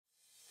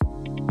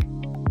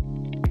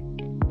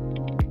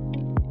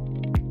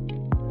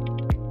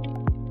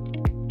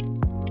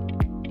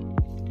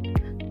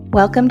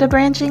Welcome to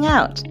Branching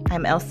Out.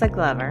 I'm Elsa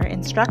Glover,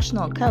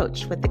 instructional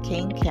coach with the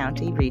Kane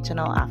County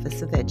Regional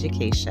Office of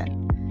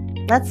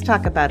Education. Let's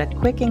talk about a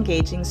quick,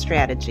 engaging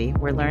strategy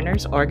where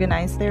learners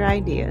organize their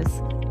ideas,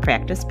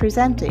 practice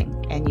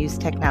presenting, and use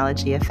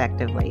technology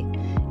effectively.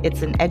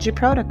 It's an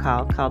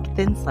edu-protocol called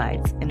Thin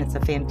Slides, and it's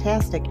a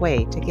fantastic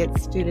way to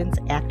get students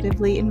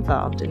actively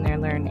involved in their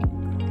learning.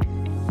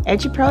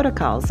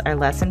 Edu-protocols are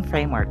lesson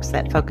frameworks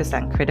that focus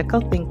on critical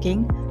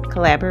thinking,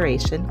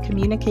 collaboration,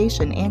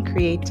 communication, and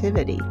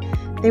creativity.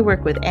 They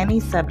work with any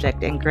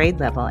subject and grade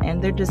level,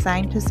 and they're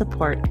designed to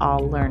support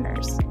all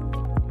learners.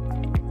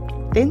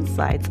 Thin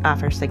Slides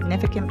offer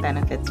significant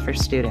benefits for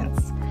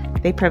students.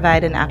 They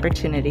provide an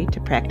opportunity to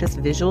practice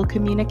visual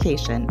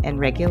communication and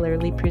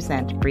regularly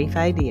present brief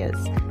ideas,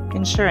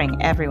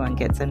 ensuring everyone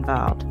gets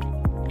involved.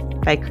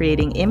 By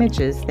creating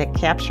images that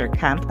capture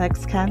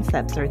complex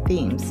concepts or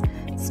themes,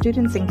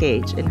 students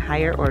engage in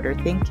higher order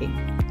thinking.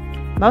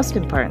 Most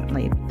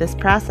importantly, this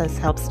process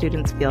helps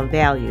students feel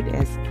valued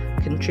as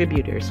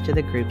contributors to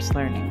the group's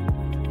learning.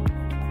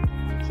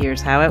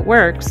 Here's how it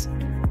works.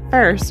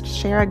 First,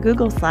 share a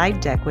Google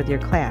slide deck with your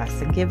class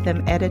and give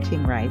them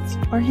editing rights,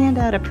 or hand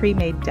out a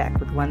pre-made deck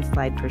with one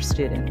slide per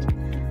student.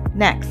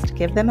 Next,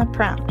 give them a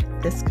prompt.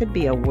 This could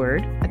be a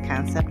word, a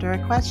concept, or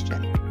a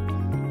question.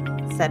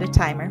 Set a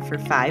timer for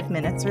 5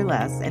 minutes or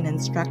less and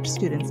instruct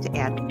students to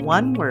add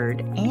one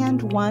word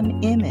and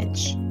one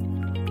image.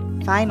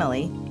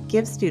 Finally,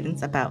 give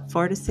students about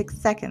 4 to 6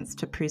 seconds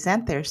to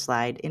present their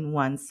slide in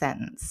one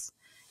sentence.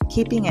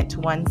 Keeping it to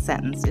one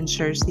sentence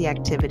ensures the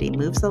activity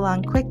moves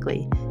along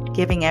quickly,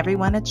 giving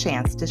everyone a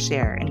chance to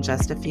share in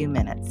just a few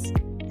minutes.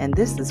 And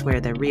this is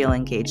where the real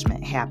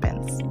engagement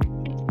happens.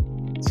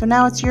 So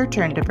now it's your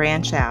turn to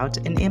branch out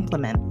and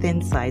implement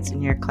Thin Slides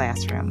in your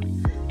classroom.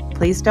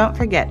 Please don't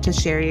forget to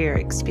share your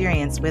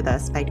experience with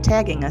us by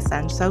tagging us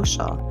on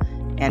social.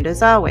 And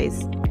as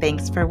always,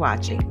 thanks for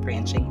watching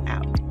Branching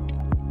Out.